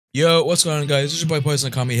Yo, what's going on guys? This is your boy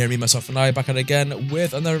Poison Kami here, me, myself and I, back at it again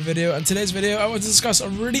with another video. And today's video, I want to discuss a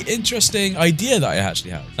really interesting idea that I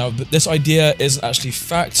actually have. Now, this idea isn't actually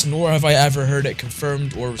fact, nor have I ever heard it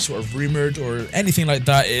confirmed or sort of rumored or anything like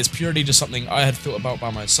that. It is purely just something I had thought about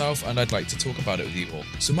by myself, and I'd like to talk about it with you all.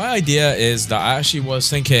 So my idea is that I actually was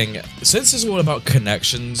thinking, since it's all about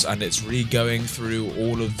connections, and it's really going through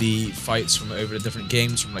all of the fights from over the different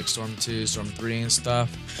games, from like Storm 2, Storm 3 and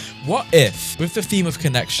stuff, what if, with the theme of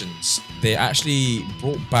connections, they actually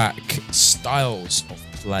brought back styles of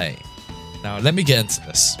play? Now, let me get into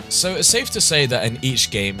this. So it's safe to say that in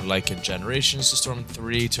each game, like in Generations to Storm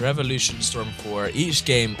 3 to Revolution to Storm 4, each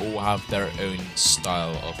game all have their own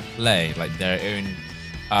style of play, like their own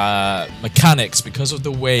mechanics. Because of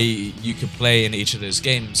the way you could play in each of those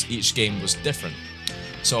games, each game was different.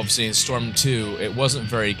 So obviously in Storm 2, it wasn't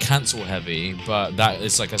very cancel heavy, but that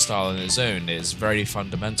is like a style in its own. It's very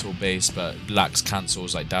fundamental based, but lacks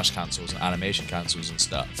cancels like dash cancels and animation cancels and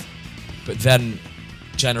stuff. But then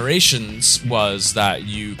Generations was that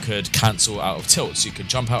you could cancel out of tilts. You could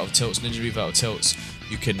jump out of tilts, ninja move out of tilts.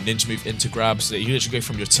 You can ninja move into grabs, so that you literally go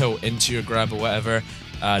from your tilt into your grab or whatever.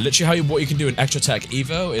 Literally what you can do in Extra Tech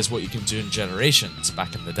Evo is what you can do in Generations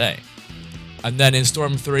back in the day. And then in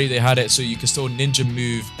Storm 3, they had it so you could still ninja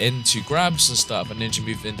move into grabs and stuff and ninja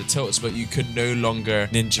move into tilts, but you could no longer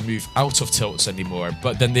ninja move out of tilts anymore.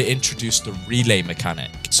 But then they introduced the relay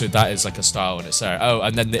mechanic. So that is like a style in itself. Oh,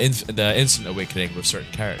 and then the instant awakening with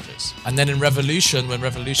certain characters. And then in Revolution, when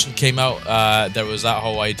Revolution came out, there was that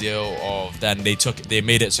whole idea of then they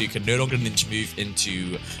made it so you could no longer ninja move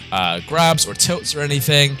into grabs or tilts or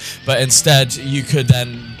anything, but instead you could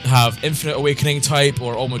then have infinite awakening type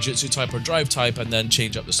or Omojutsu type or drive type and then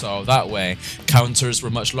change up the style that way. Counters were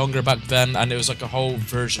much longer back then, and it was like a whole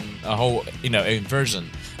version, own version.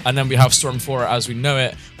 And then we have Storm 4 as we know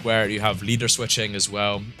it, where you have leader switching as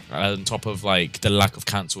well, on top of like the lack of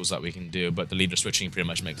cancels that we can do, but the leader switching pretty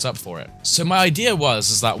much makes up for it. So my idea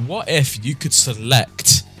is that what if you could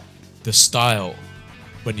select the style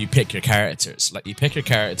when you pick your characters? Like you pick your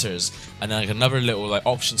characters and then like another little like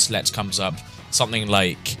option select comes up, something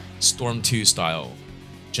like Storm 2 style,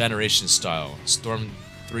 Generation style, Storm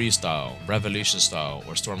 3 style, Revolution style,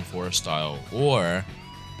 or Storm 4 style, or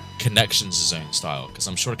Connections' zone style, because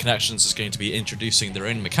I'm sure Connections is going to be introducing their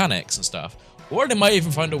own mechanics and stuff, or they might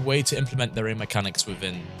even find a way to implement their own mechanics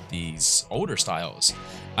within these older styles.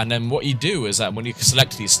 And then what you do is that when you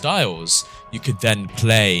select these styles, you could then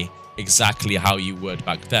play exactly how you would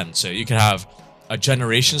back then. So you could have a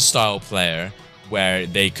Generation style player where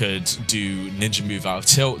they could do ninja move out of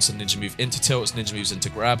tilts and ninja move into tilts, ninja moves into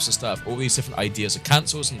grabs and stuff, all these different ideas of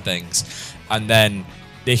cancels and things. And then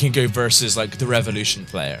they can go versus like the Revolution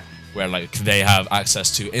player, where like they have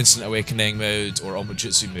access to instant awakening mode or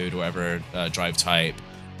Omojutsu mode, or whatever drive type.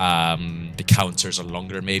 The counters are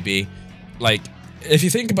longer maybe. Like, if you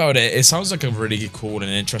think about it, it sounds like a really cool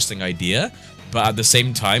and interesting idea, but at the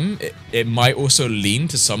same time, it might also lean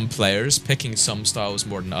to some players picking some styles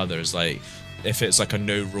more than others. Like, if it's like a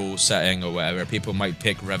no rule setting or whatever, people might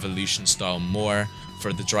pick Revolution style more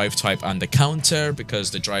for the drive type and the counter,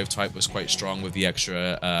 because the drive type was quite strong with the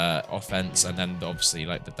extra offense, and then obviously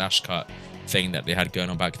like the dash cut thing that they had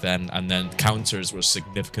going on back then, and then counters were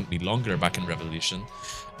significantly longer back in Revolution,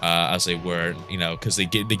 as they were, because they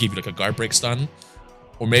give you like a guard break stun.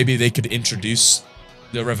 Or maybe they could introduce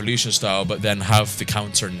the Revolution style but then have the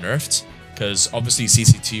counter nerfed, because obviously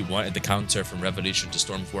CC2 wanted the counter from Revolution to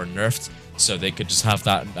Storm 4 nerfed, so they could just have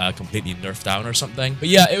that completely nerfed down or something. But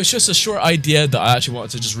yeah, it was just a short idea that I actually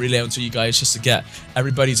wanted to just relay onto you guys, just to get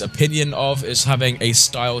everybody's opinion of, is having a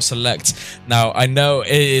style select. Now, I know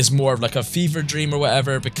it is more of like a fever dream or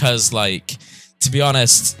whatever, because like, to be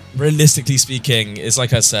honest, realistically speaking, is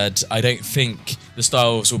like I said, I don't think the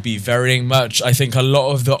styles will be varying much. I think a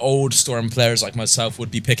lot of the old Storm players like myself would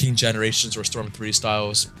be picking Generations or Storm 3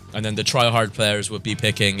 styles, and then the tryhard players would be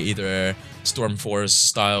picking either Storm 4's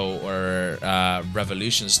style or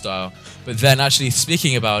Revolution style. But then actually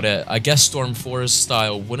speaking about it, I guess Storm 4's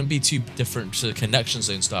style wouldn't be too different to Connection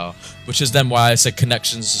Zone style, which is then why I said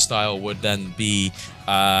Connections style would then be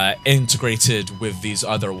integrated with these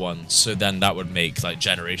other ones. So then that would make like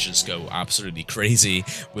Generations go absolutely crazy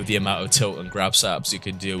with the amount of tilt and grab setups you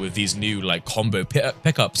can do with these new like combo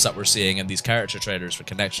pickups that we're seeing in these character traders for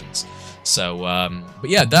Connections. So but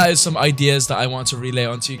yeah, that is some ideas that I want to relay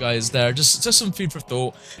onto you guys there. Just some food for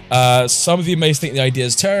thought. Some of you may think the idea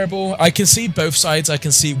is terrible. I can see both sides. I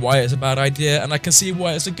can see why it's a bad idea, and I can see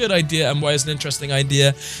why it's a good idea and why it's an interesting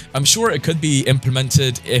idea. I'm sure it could be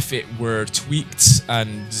implemented if it were tweaked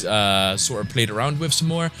and sort of played around with some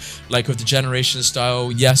more, like with the generation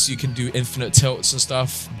style. Yes, you can do infinite tilts and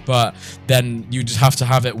stuff, but then you just have to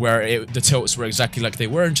have it where the tilts were exactly like they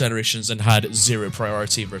were in Generations and had 0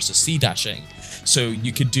 priority versus C dashing. So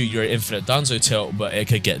you could do your infinite Danzo tilt, but it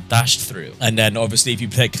could get dashed through. And then obviously if you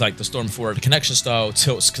pick like the Storm Forward connection style,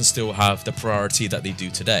 tilts can still have the priority that they do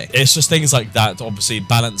today. It's just things like that, obviously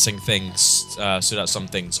balancing things so that some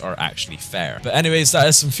things are actually fair. But anyways, that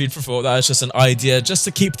is some food for thought. That is just an idea just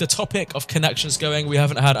to keep the topic of connections going. We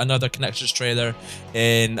haven't had another connections trailer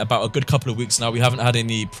in about a good couple of weeks now. We haven't had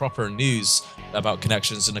any proper news about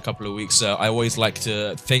connections in a couple of weeks, so I always like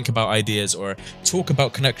to think about ideas or talk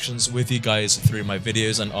about connections with you guys through my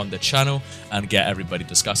videos and on the channel and get everybody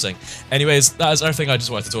discussing. Anyways, that is everything I just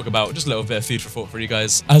wanted to talk about. Just a little bit of food for thought for you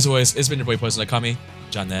guys. As always, it's been your boy Poison Akami.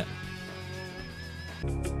 Janet.